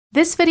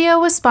This video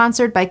was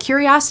sponsored by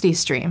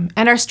CuriosityStream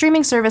and our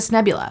streaming service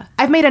Nebula.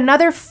 I've made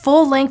another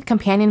full-length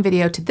companion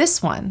video to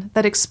this one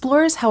that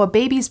explores how a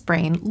baby's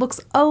brain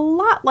looks a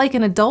lot like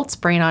an adult's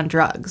brain on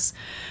drugs,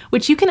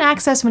 which you can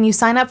access when you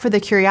sign up for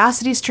the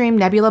CuriosityStream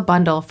Nebula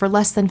bundle for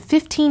less than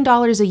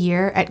 $15 a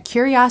year at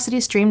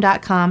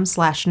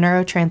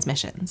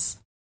curiositystream.com/neurotransmissions.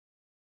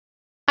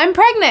 I'm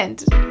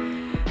pregnant!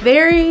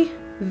 Very,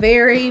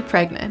 very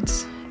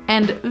pregnant.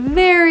 And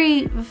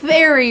very,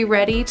 very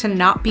ready to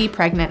not be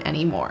pregnant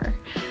anymore.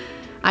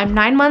 I'm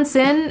 9 months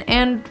in,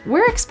 and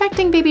we're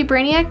expecting baby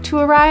Brainiac to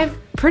arrive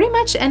pretty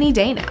much any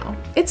day now.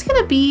 It's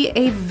gonna be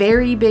a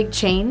very big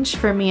change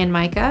for me and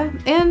Micah,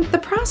 and the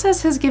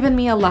process has given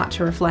me a lot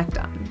to reflect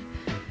on.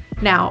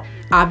 Now,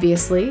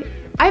 obviously,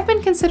 I've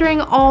been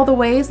considering all the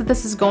ways that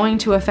this is going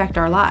to affect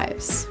our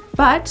lives,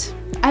 but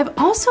I've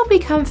also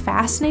become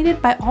fascinated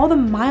by all the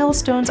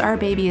milestones our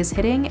baby is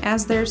hitting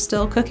as they're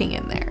still cooking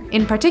in there.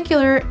 In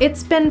particular,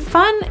 it's been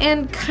fun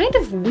and kind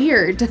of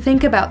weird to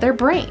think about their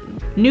brain.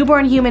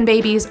 Newborn human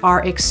babies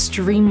are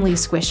extremely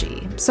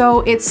squishy,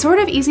 so it's sort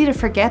of easy to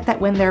forget that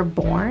when they're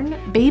born,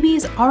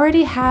 babies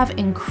already have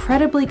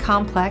incredibly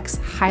complex,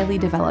 highly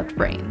developed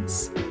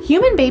brains.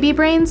 Human baby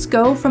brains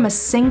go from a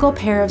single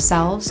pair of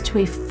cells to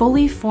a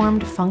fully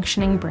formed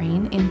functioning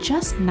brain in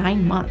just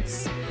 9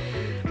 months.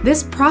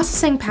 This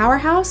processing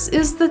powerhouse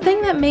is the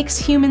thing that makes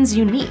humans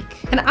unique,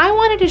 and I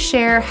wanted to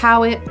share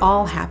how it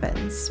all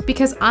happens,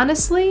 because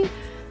honestly,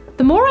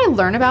 the more I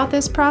learn about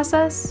this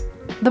process,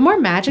 the more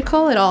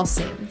magical it all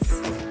seems.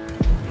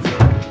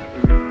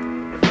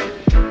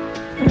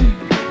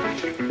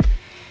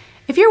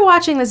 If you're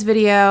watching this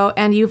video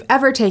and you've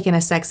ever taken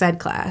a sex ed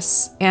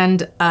class,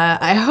 and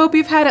I hope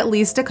you've had at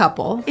least a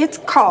couple. It's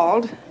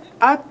called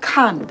a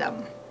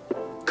condom.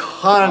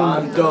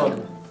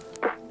 Condom.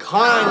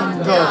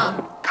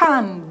 Condom.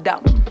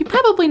 Condom. You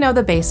probably know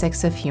the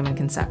basics of human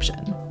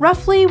conception.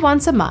 Roughly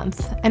once a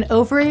month, an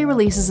ovary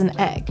releases an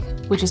egg,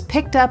 which is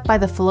picked up by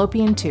the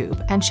fallopian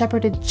tube and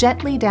shepherded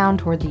gently down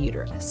toward the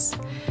uterus.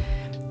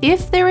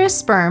 If there is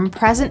sperm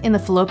present in the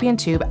fallopian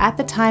tube at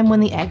the time when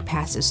the egg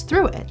passes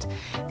through it,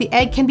 the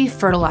egg can be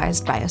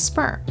fertilized by a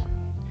sperm.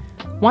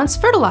 Once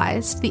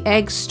fertilized, the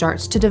egg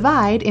starts to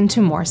divide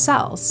into more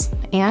cells,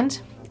 and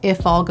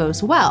if all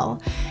goes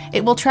well,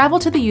 it will travel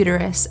to the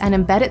uterus and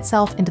embed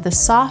itself into the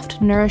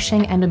soft,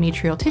 nourishing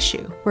endometrial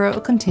tissue, where it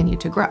will continue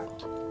to grow.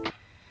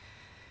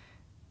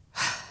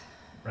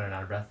 Running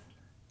out of breath?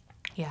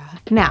 Yeah.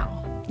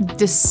 Now,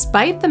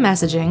 despite the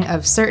messaging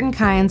of certain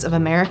kinds of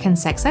American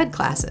sex ed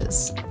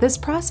classes, this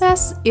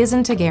process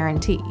isn't a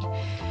guarantee.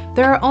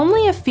 There are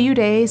only a few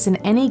days in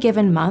any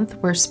given month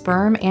where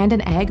sperm and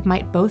an egg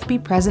might both be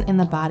present in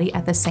the body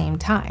at the same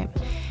time.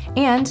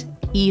 And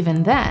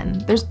even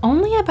then, there's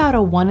only about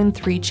a 1 in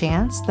 3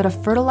 chance that a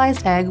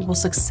fertilized egg will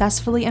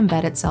successfully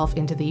embed itself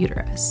into the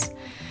uterus.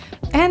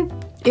 And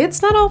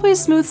it's not always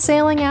smooth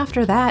sailing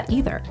after that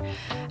either.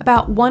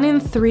 About 1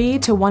 in 3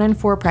 to 1 in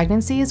 4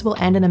 pregnancies will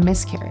end in a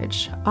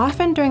miscarriage,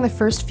 often during the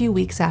first few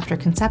weeks after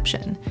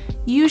conception,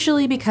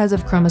 usually because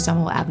of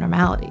chromosomal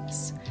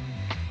abnormalities.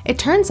 It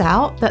turns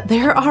out that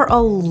there are a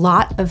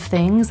lot of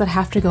things that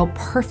have to go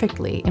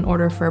perfectly in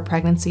order for a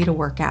pregnancy to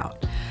work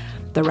out.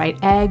 The right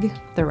egg,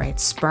 the right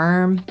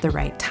sperm, the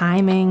right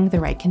timing, the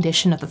right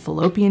condition of the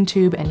fallopian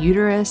tube and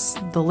uterus,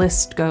 the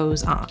list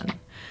goes on.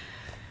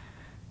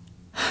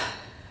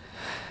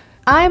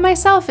 I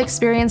myself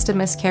experienced a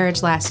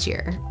miscarriage last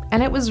year,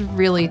 and it was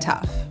really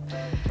tough.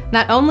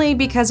 Not only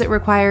because it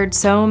required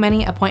so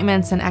many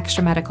appointments and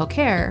extra medical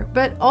care,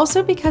 but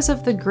also because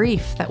of the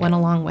grief that went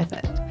along with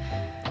it.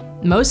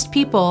 Most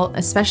people,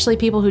 especially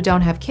people who don't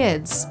have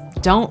kids,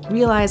 don't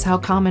realize how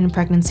common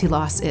pregnancy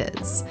loss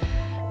is.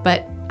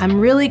 But I'm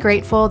really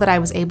grateful that I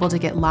was able to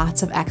get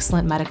lots of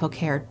excellent medical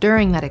care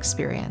during that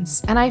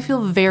experience, and I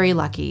feel very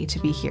lucky to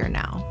be here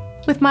now.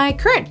 With my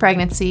current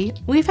pregnancy,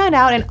 we found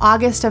out in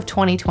August of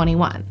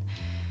 2021.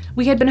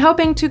 We had been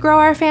hoping to grow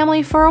our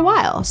family for a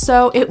while,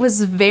 so it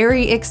was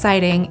very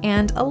exciting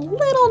and a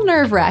little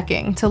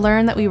nerve-wracking to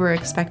learn that we were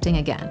expecting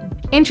again.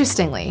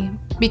 Interestingly,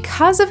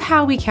 because of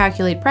how we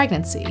calculate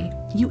pregnancy,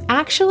 you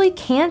actually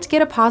can't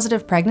get a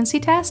positive pregnancy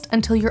test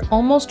until you're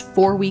almost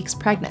 4 weeks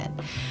pregnant,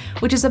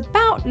 which is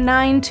about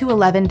 9 to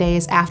 11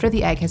 days after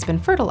the egg has been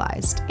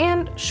fertilized,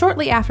 and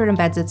shortly after it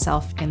embeds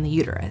itself in the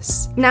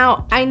uterus.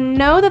 Now, I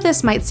know that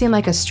this might seem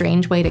like a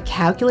strange way to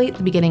calculate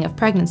the beginning of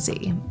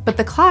pregnancy, but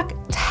the clock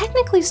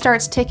technically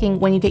starts ticking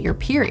when you get your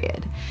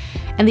period,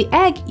 and the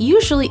egg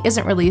usually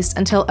isn't released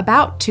until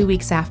about 2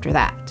 weeks after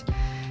that.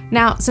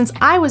 Now, since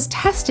I was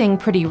testing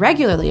pretty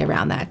regularly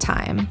around that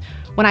time,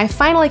 when I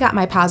finally got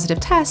my positive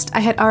test,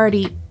 I had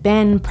already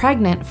been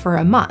pregnant for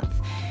a month,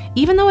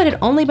 even though it had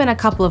only been a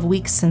couple of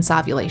weeks since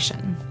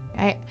ovulation.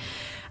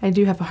 I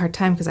do have a hard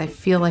time because I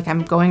feel like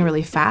I'm going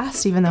really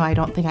fast, even though I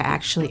don't think I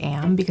actually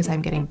am because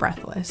I'm getting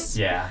breathless.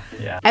 Yeah.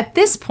 At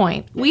this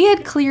point, we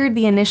had cleared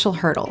the initial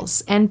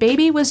hurdles, and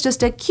baby was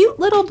just a cute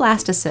little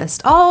blastocyst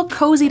all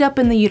cozied up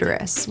in the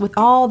uterus with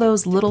all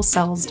those little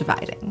cells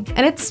dividing.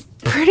 And it's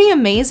pretty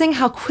amazing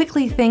how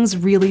quickly things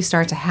really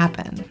start to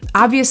happen.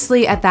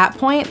 Obviously, at that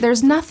point,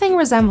 there's nothing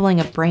resembling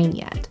a brain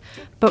yet.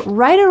 But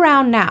right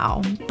around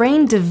now,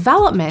 brain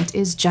development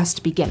is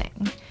just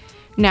beginning.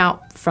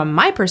 Now, from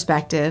my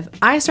perspective,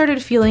 I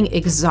started feeling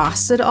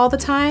exhausted all the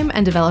time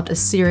and developed a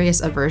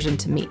serious aversion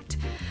to meat.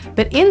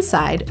 But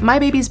inside, my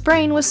baby's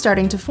brain was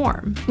starting to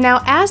form.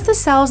 Now, as the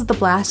cells of the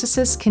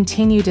blastocyst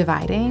continue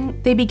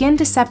dividing, they begin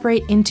to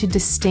separate into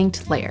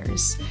distinct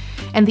layers.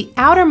 And the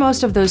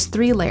outermost of those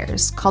 3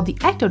 layers, called the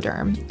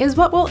ectoderm, is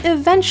what will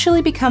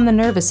eventually become the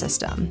nervous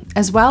system,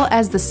 as well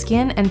as the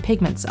skin and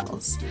pigment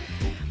cells.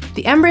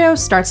 The embryo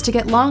starts to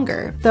get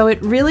longer, though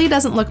it really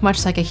doesn't look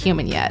much like a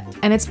human yet,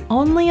 and it's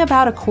only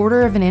about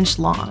 1/4 of an inch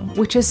long,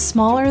 which is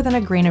smaller than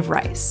a grain of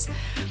rice.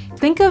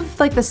 Think of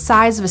like the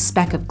size of a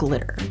speck of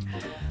glitter.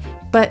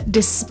 But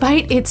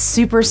despite its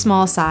super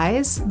small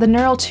size, the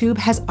neural tube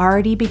has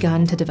already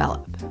begun to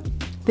develop.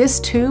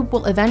 This tube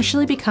will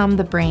eventually become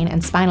the brain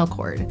and spinal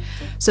cord,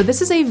 so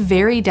this is a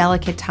very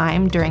delicate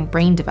time during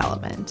brain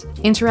development.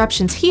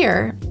 Interruptions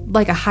here,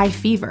 like a high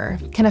fever,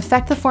 can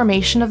affect the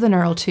formation of the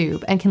neural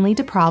tube and can lead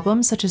to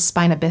problems such as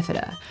spina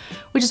bifida,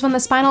 which is when the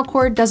spinal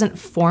cord doesn't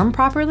form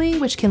properly,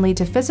 which can lead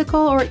to physical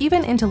or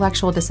even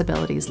intellectual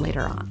disabilities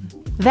later on.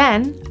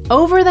 Then,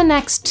 over the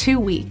next 2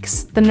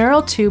 weeks, the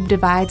neural tube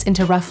divides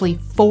into roughly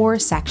 4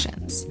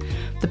 sections.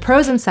 The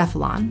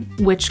prosencephalon,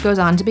 which goes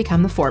on to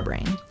become the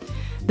forebrain,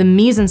 the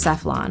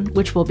mesencephalon,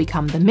 which will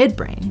become the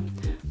midbrain,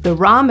 the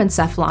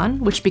rhombencephalon,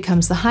 which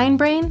becomes the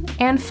hindbrain,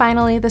 and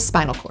finally the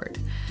spinal cord.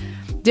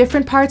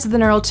 Different parts of the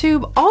neural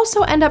tube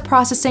also end up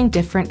processing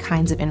different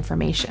kinds of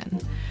information.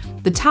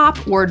 The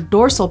top, or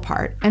dorsal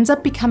part, ends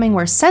up becoming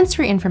where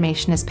sensory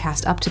information is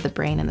passed up to the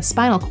brain and the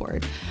spinal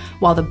cord,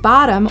 while the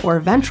bottom, or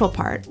ventral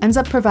part, ends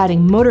up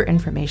providing motor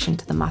information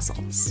to the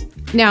muscles.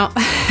 Now,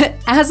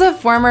 as a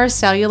former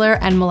cellular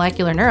and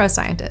molecular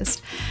neuroscientist,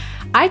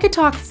 I could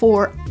talk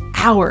for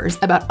hours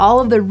about all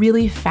of the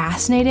really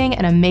fascinating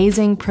and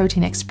amazing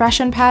protein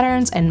expression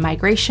patterns and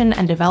migration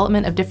and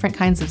development of different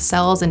kinds of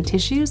cells and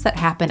tissues that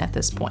happen at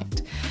this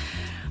point.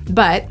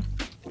 But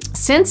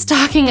since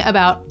talking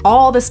about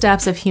all the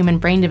steps of human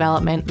brain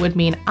development would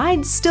mean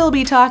I'd still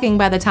be talking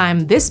by the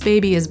time this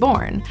baby is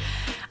born,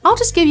 I'll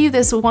just give you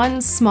this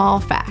one small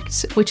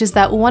fact, which is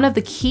that one of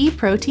the key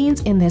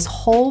proteins in this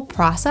whole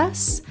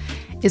process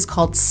is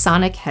called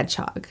sonic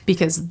hedgehog,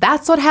 because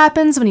that's what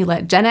happens when you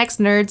let Gen X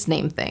nerds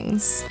name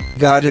things.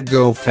 Gotta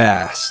go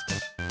fast.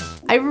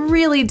 I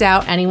really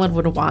doubt anyone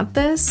would want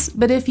this,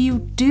 but if you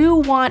do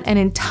want an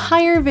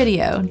entire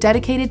video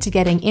dedicated to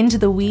getting into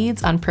the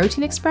weeds on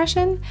protein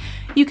expression,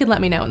 you can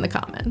let me know in the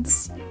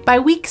comments. By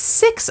week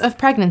 6 of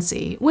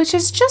pregnancy, which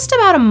is just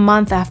about a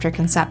month after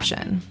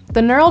conception,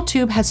 the neural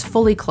tube has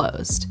fully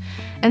closed,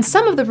 and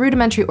some of the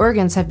rudimentary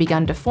organs have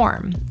begun to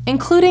form,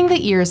 including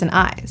the ears and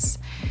eyes.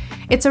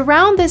 It's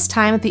around this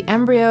time that the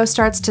embryo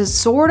starts to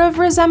sort of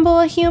resemble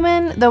a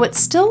human, though it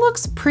still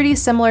looks pretty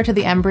similar to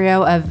the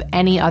embryo of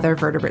any other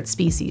vertebrate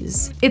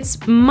species.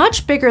 It's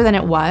much bigger than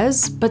it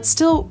was, but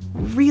still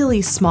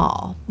really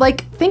small.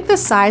 Like, think the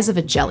size of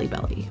a jelly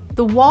belly.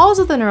 The walls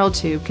of the neural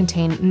tube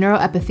contain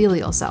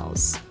neuroepithelial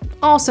cells,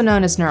 also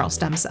known as neural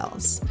stem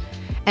cells.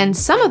 And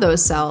some of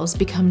those cells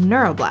become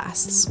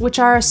neuroblasts, which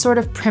are a sort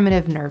of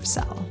primitive nerve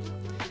cell.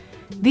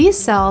 These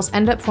cells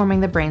end up forming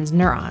the brain's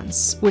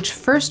neurons, which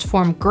first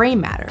form gray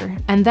matter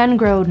and then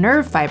grow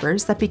nerve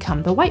fibers that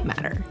become the white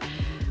matter.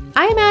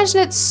 I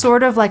imagine it's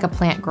sort of like a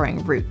plant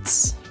growing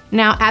roots.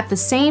 Now, at the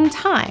same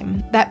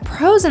time, that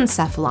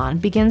prosencephalon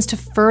begins to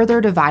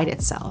further divide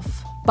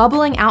itself,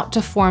 bubbling out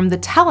to form the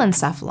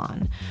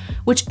telencephalon,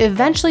 which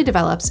eventually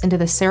develops into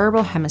the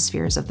cerebral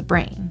hemispheres of the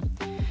brain.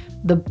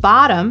 The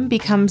bottom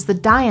becomes the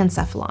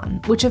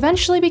diencephalon, which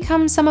eventually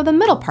becomes some of the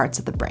middle parts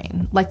of the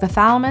brain, like the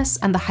thalamus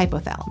and the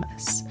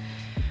hypothalamus.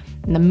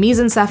 And the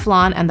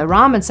mesencephalon and the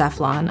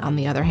rhombencephalon, on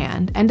the other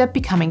hand, end up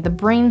becoming the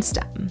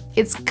brainstem.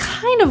 It's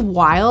kind of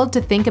wild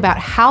to think about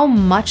how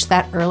much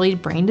that early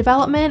brain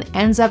development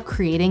ends up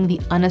creating the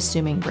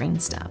unassuming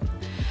brainstem.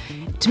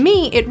 To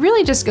me, it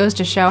really just goes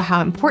to show how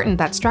important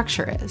that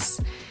structure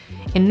is.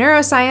 In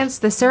neuroscience,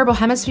 the cerebral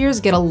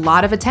hemispheres get a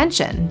lot of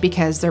attention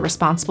because they're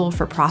responsible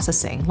for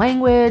processing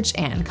language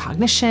and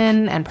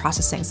cognition and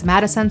processing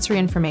somatosensory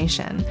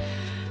information.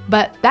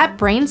 But that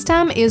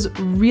brainstem is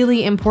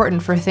really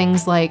important for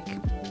things like,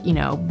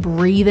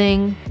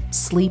 breathing,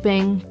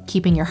 sleeping,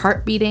 keeping your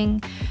heart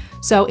beating.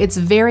 So it's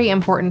very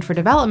important for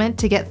development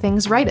to get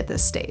things right at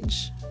this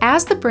stage.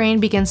 As the brain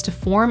begins to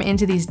form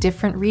into these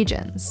different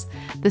regions,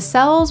 the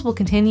cells will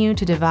continue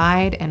to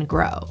divide and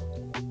grow.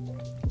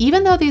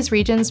 Even though these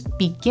regions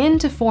begin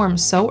to form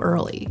so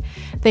early,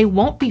 they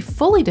won't be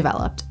fully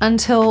developed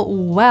until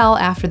well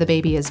after the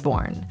baby is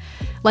born,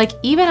 like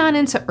even on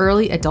into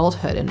early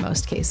adulthood in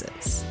most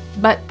cases.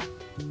 But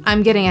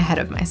I'm getting ahead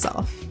of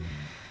myself.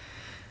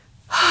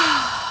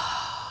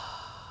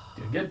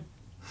 Good.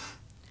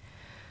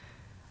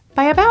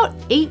 By about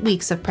 8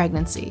 weeks of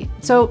pregnancy,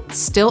 so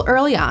still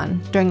early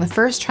on, during the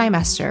first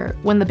trimester,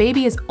 when the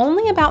baby is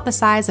only about the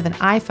size of an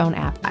iPhone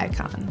app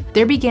icon,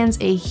 there begins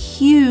a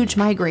huge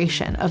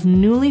migration of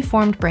newly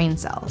formed brain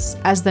cells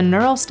as the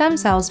neural stem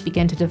cells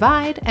begin to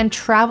divide and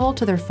travel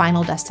to their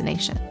final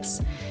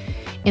destinations.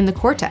 In the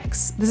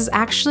cortex, this is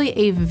actually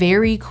a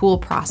very cool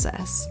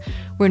process,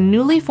 where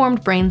newly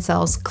formed brain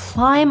cells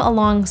climb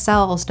along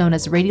cells known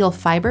as radial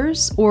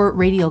fibers or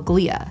radial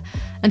glia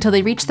until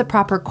they reach the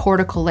proper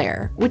cortical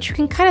layer, which you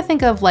can kind of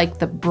think of like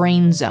the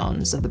brain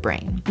zones of the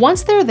brain.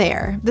 Once they're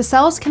there, the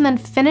cells can then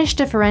finish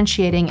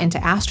differentiating into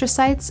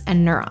astrocytes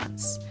and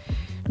neurons.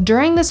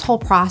 During this whole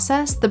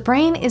process, the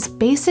brain is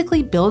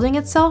basically building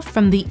itself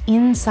from the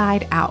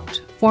inside out,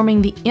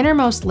 forming the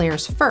innermost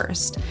layers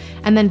first,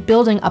 and then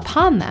building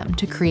upon them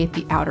to create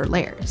the outer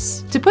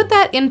layers. To put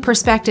that in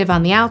perspective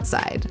on the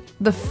outside,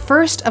 the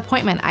first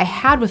appointment I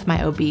had with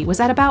my OB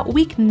was at about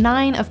week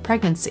 9 of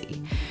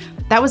pregnancy.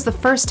 That was the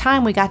first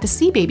time we got to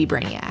see baby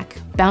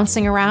Brainiac,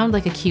 bouncing around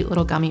like a cute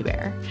little gummy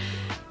bear.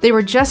 They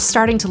were just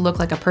starting to look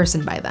like a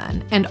person by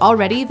then, and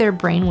already their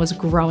brain was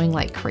growing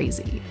like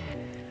crazy.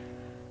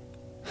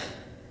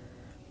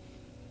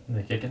 Are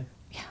they kicking?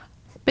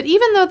 But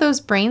even though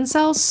those brain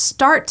cells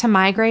start to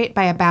migrate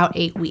by about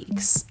 8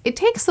 weeks, it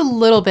takes a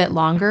little bit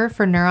longer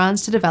for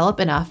neurons to develop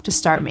enough to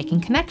start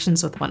making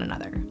connections with one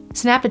another.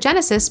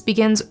 Synaptogenesis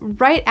begins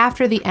right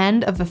after the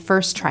end of the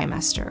first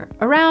trimester,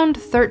 around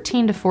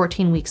 13 to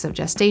 14 weeks of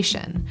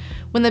gestation,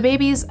 when the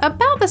baby's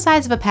about the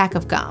size of a pack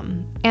of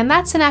gum, and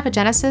that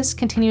synaptogenesis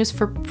continues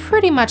for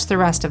pretty much the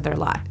rest of their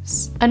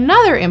lives.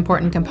 Another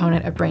important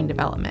component of brain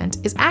development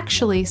is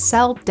actually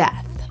cell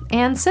death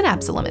and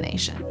synapse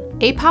elimination.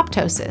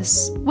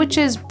 Apoptosis, which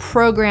is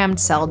programmed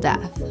cell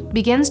death,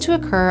 begins to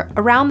occur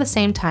around the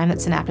same time that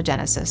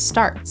synaptogenesis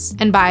starts.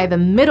 And by the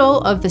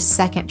middle of the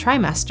second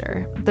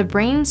trimester, the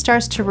brain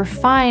starts to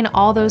refine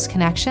all those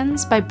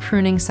connections by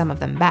pruning some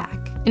of them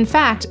back. In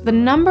fact, the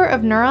number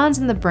of neurons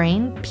in the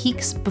brain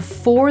peaks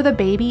before the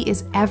baby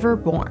is ever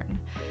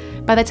born.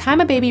 By the time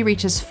a baby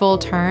reaches full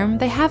term,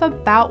 they have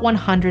about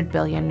 100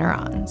 billion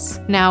neurons.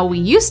 Now, we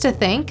used to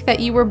think that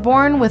you were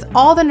born with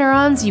all the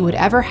neurons you would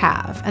ever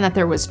have, and that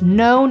there was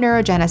no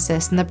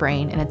neurogenesis in the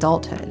brain in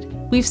adulthood.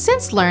 We've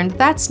since learned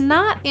that's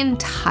not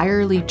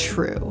entirely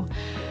true.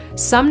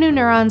 Some new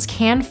neurons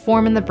can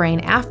form in the brain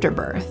after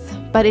birth,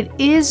 but it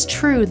is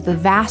true that the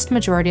vast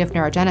majority of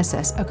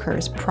neurogenesis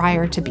occurs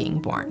prior to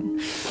being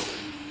born.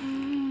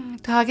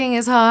 Talking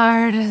is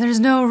hard,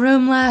 there's no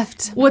room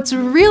left. What's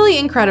really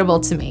incredible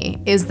to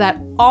me is that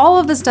all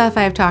of the stuff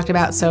I've talked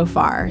about so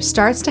far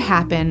starts to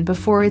happen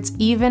before it's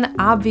even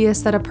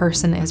obvious that a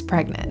person is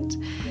pregnant.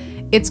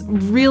 It's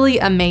really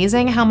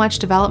amazing how much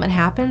development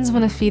happens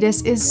when a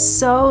fetus is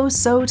so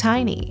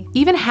tiny.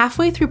 Even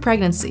halfway through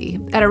pregnancy,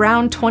 at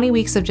around 20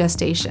 weeks of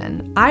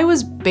gestation, I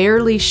was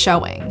barely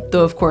showing.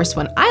 Though of course,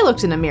 when I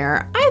looked in a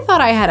mirror, I thought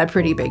I had a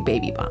pretty big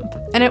baby bump.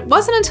 And it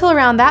wasn't until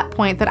around that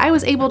point that I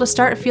was able to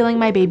start feeling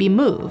my baby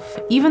move,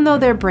 even though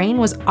their brain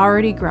was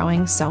already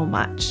growing so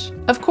much.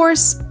 Of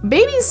course,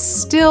 babies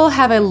still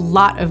have a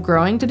lot of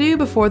growing to do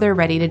before they're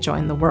ready to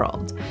join the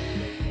world.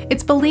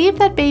 It's believed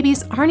that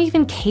babies aren't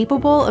even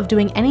capable of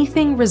doing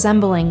anything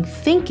resembling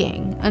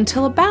thinking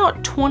until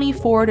about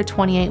 24 to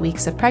 28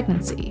 weeks of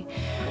pregnancy,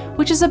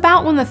 which is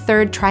about when the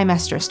third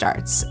trimester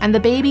starts, and the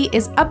baby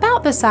is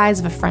about the size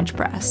of a French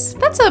press.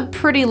 That's a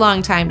pretty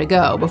long time to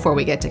go before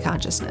we get to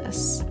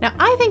consciousness. Now,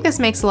 I think this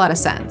makes a lot of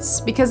sense,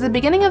 because the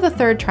beginning of the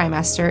third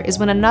trimester is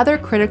when another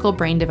critical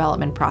brain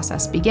development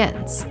process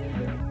begins: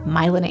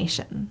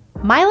 myelination.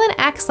 Myelin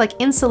acts like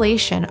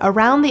insulation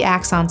around the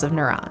axons of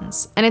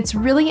neurons, and it's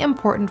really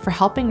important for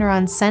helping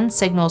neurons send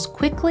signals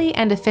quickly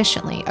and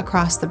efficiently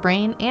across the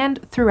brain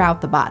and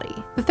throughout the body.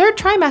 The third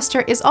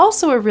trimester is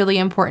also a really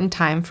important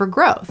time for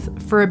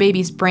growth, for a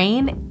baby's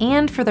brain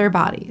and for their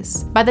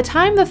bodies. By the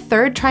time the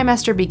third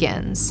trimester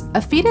begins,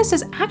 a fetus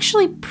is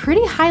actually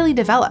pretty highly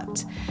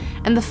developed,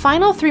 and the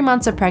final 3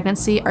 months of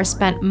pregnancy are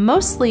spent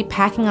mostly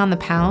packing on the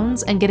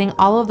pounds and getting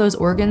all of those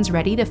organs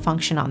ready to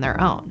function on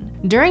their own.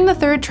 During the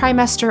third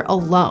trimester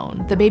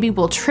alone, the baby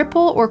will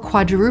triple or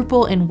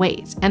quadruple in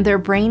weight, and their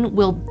brain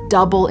will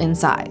double in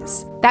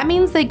size. That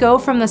means they go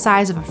from the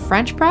size of a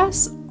French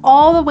press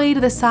all the way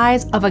to the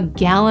size of a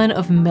gallon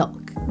of milk.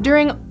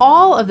 During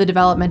all of the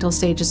developmental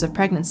stages of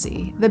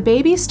pregnancy, the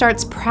baby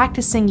starts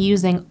practicing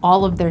using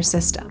all of their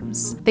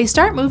systems. They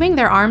start moving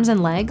their arms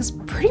and legs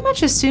pretty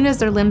much as soon as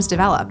their limbs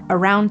develop,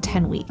 around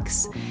 10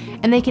 weeks.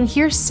 And they can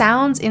hear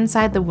sounds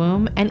inside the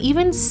womb and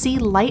even see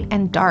light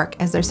and dark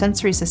as their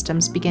sensory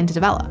systems begin to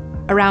develop,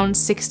 around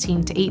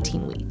 16 to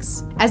 18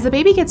 weeks. As the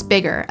baby gets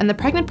bigger and the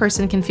pregnant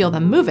person can feel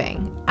them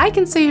moving, I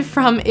can say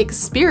from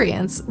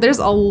experience, there's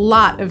a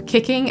lot of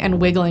kicking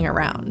and wiggling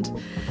around.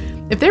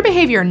 If their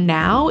behavior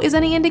now is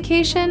any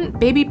indication,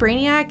 baby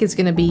Brainiac is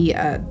gonna be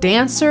a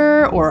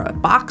dancer or a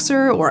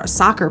boxer or a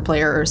soccer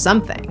player or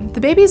something.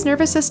 The baby's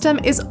nervous system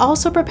is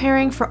also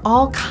preparing for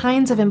all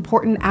kinds of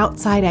important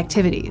outside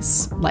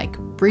activities, like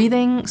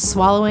breathing,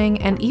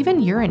 swallowing, and even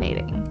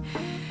urinating.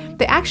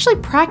 They actually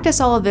practice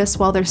all of this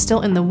while they're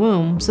still in the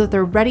womb so that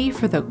they're ready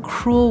for the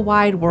cruel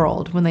wide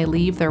world when they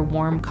leave their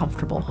warm,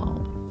 comfortable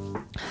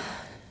home.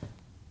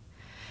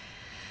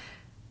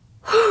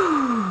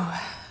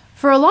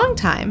 For a long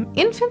time,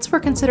 infants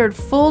were considered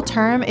full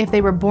term if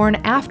they were born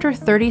after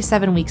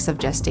 37 weeks of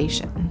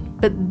gestation.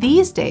 But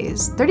these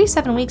days,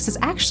 37 weeks is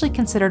actually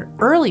considered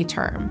early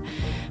term,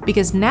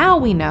 because now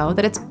we know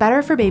that it's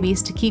better for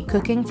babies to keep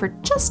cooking for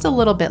just a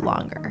little bit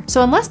longer.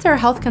 So unless there are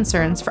health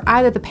concerns for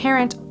either the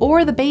parent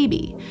or the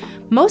baby,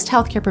 most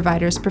healthcare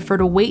providers prefer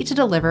to wait to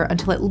deliver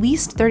until at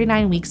least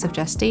 39 weeks of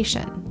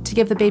gestation to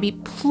give the baby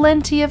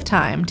plenty of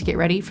time to get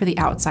ready for the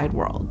outside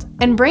world.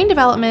 And brain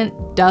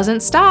development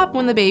doesn't stop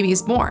when the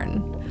baby's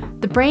born.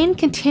 The brain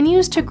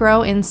continues to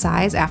grow in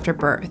size after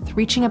birth,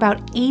 reaching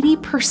about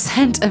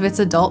 80% of its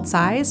adult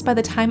size by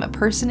the time a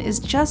person is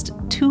just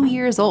 2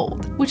 years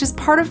old, which is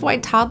part of why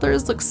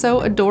toddlers look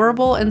so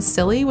adorable and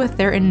silly with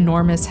their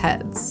enormous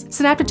heads.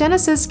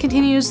 Synaptogenesis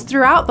continues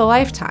throughout the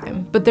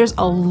lifetime, but there's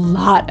a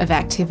lot of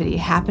activity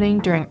happening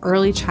during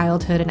early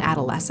childhood and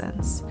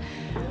adolescence.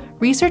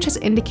 Research has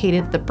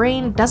indicated the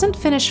brain doesn't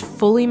finish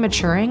fully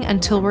maturing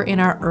until we're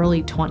in our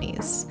early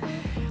 20s.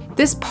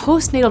 This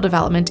postnatal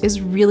development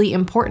is really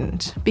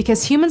important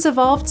because humans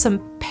evolved some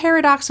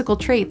paradoxical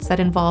traits that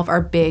involve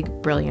our big,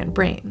 brilliant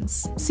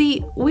brains.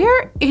 See,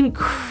 we're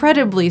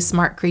incredibly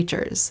smart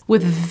creatures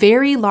with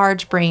very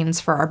large brains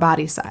for our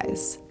body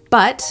size.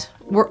 But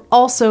we're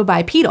also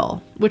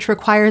bipedal, which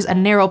requires a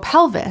narrow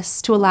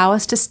pelvis to allow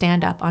us to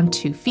stand up on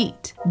 2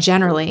 feet.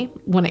 Generally,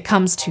 when it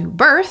comes to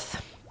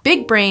birth,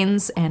 big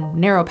brains and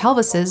narrow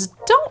pelvises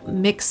don't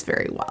mix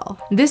very well.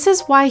 This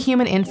is why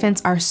human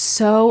infants are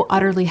so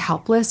utterly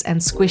helpless and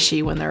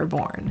squishy when they're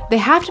born. They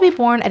have to be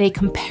born at a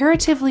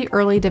comparatively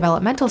early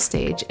developmental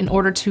stage in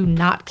order to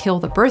not kill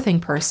the birthing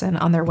person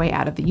on their way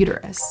out of the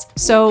uterus.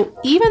 So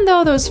even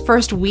though those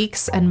first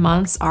weeks and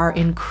months are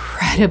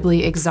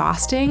incredibly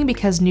exhausting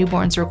because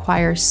newborns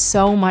require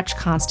so much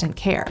constant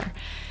care,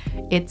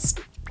 it's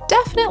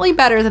definitely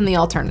better than the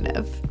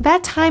alternative.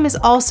 That time is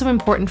also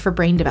important for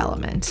brain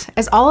development,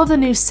 as all of the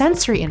new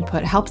sensory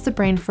input helps the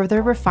brain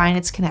further refine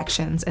its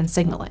connections and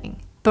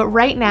signaling. But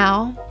right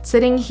now,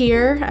 sitting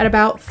here at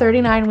about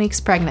 39 weeks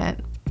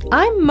pregnant,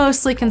 I'm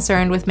mostly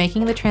concerned with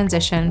making the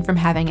transition from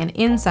having an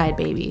inside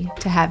baby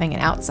to having an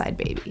outside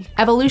baby.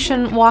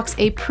 Evolution walks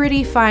a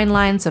pretty fine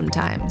line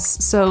sometimes,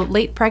 so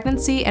late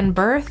pregnancy and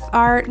birth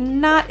are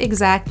not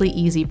exactly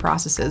easy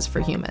processes for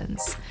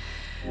humans.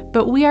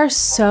 But we are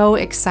so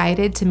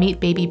excited to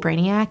meet baby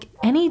Brainiac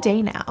any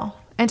day now,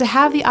 and to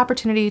have the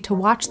opportunity to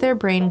watch their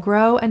brain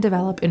grow and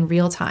develop in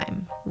real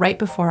time, right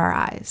before our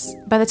eyes.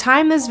 By the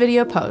time this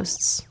video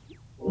posts,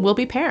 we'll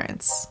be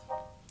parents.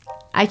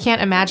 I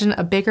can't imagine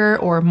a bigger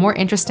or more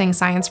interesting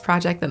science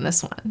project than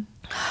this one.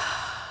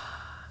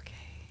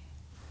 Okay.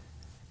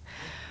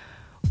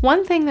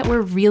 One thing that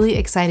we're really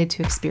excited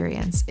to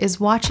experience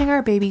is watching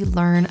our baby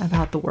learn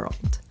about the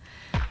world.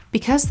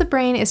 Because the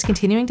brain is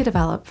continuing to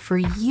develop for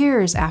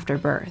years after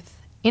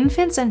birth,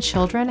 infants and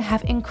children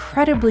have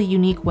incredibly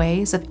unique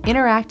ways of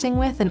interacting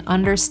with and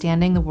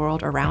understanding the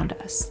world around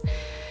us.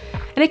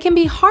 And it can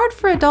be hard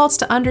for adults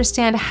to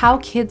understand how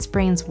kids'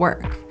 brains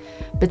work.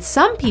 But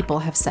some people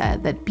have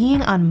said that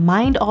being on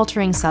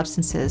mind-altering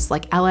substances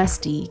like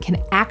LSD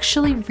can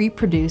actually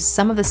reproduce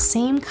some of the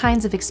same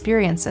kinds of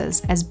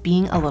experiences as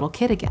being a little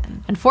kid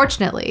again.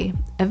 Unfortunately,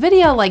 a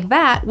video like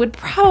that would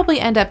probably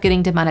end up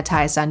getting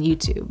demonetized on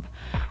YouTube,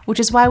 which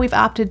is why we've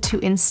opted to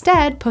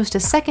instead post a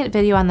second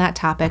video on that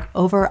topic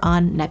over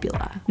on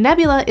Nebula.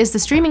 Nebula is the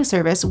streaming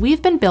service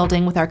we've been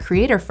building with our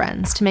creator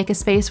friends to make a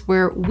space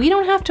where we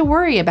don't have to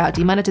worry about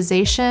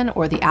demonetization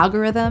or the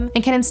algorithm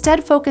and can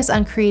instead focus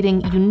on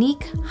creating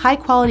unique,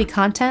 high-quality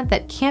content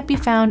that can't be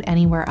found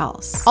anywhere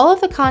else. All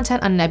of the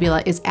content on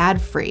Nebula is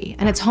ad-free,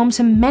 and it's home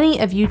to many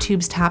of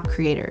YouTube's top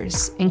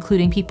creators,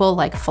 including people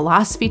like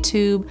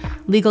PhilosophyTube,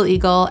 Legal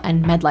Eagle,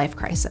 and Medlife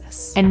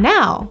Crisis. And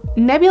now,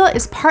 Nebula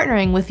is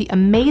partnering with the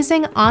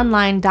amazing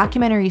online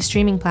documentary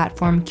streaming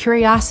platform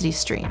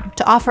CuriosityStream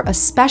to offer a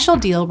special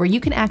deal where you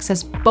can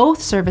access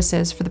both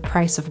services for the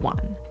price of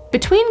one.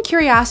 Between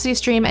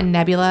CuriosityStream and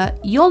Nebula,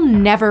 you'll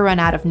never run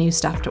out of new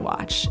stuff to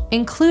watch,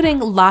 including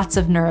lots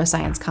of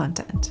neuroscience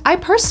content. I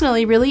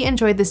personally really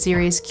enjoyed the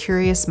series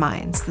Curious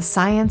Minds, The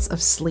Science of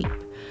Sleep,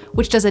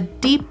 which does a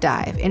deep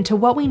dive into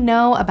what we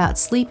know about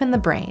sleep in the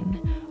brain,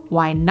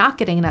 why not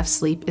getting enough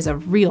sleep is a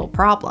real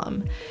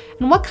problem,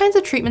 and what kinds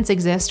of treatments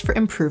exist for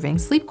improving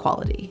sleep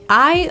quality.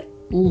 I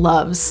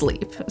love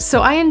sleep,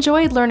 so I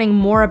enjoyed learning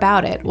more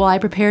about it while I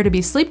prepare to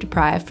be sleep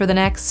deprived for the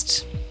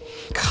next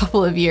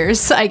couple of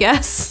years, I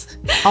guess.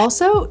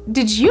 Also,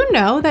 did you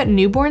know that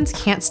newborns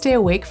can't stay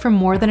awake for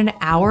more than an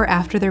hour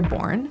after they're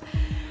born?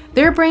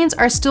 Their brains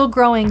are still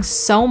growing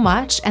so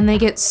much and they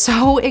get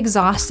so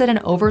exhausted and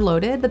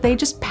overloaded that they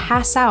just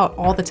pass out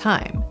all the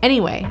time.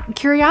 Anyway,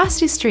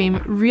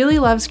 CuriosityStream really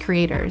loves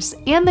creators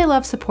and they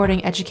love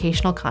supporting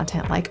educational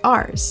content like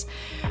ours,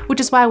 which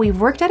is why we've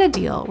worked out a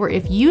deal where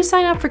if you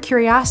sign up for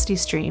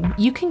CuriosityStream,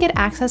 you can get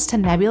access to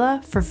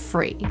Nebula for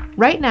free.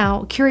 Right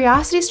now,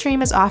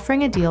 CuriosityStream is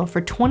offering a deal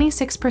for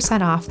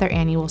 26% off their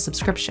annual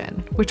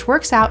subscription, which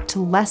works out to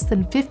less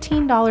than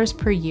 $15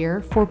 per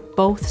year for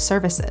both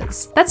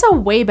services. That's a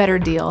way better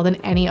deal than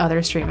any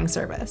other streaming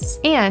service.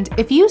 And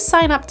if you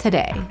sign up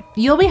today,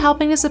 you'll be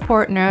helping to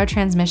support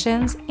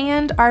Neurotransmissions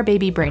and our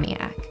baby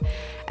Brainiac,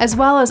 as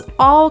well as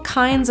all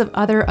kinds of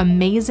other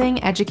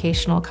amazing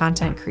educational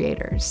content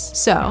creators.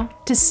 So,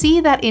 to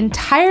see that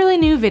entirely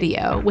new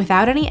video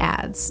without any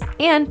ads,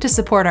 and to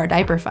support our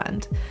diaper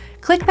fund,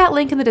 click that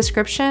link in the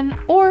description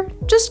or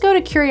just go to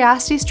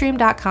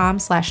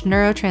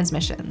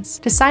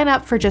curiositystream.com/neurotransmissions to sign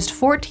up for just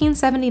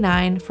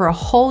 $14.79 for a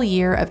whole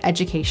year of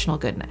educational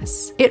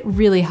goodness. It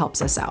really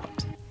helps us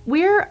out.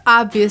 We're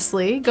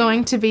obviously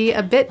going to be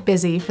a bit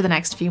busy for the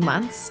next few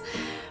months,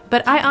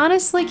 but I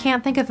honestly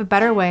can't think of a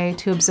better way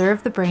to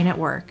observe the brain at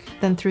work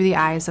than through the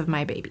eyes of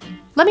my baby.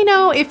 Let me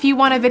know if you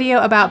want a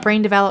video about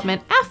brain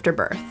development after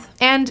birth.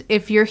 And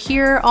if you're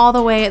here all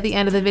the way at the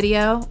end of the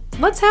video,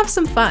 let's have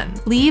some fun.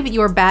 Leave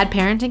your bad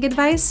parenting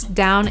advice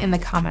down in the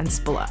comments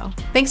below.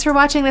 Thanks for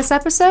watching this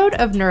episode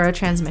of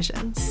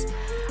Neurotransmissions.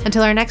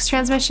 Until our next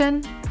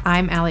transmission,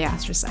 I'm Allie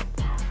Astrocyte.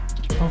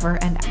 Over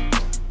and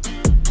out.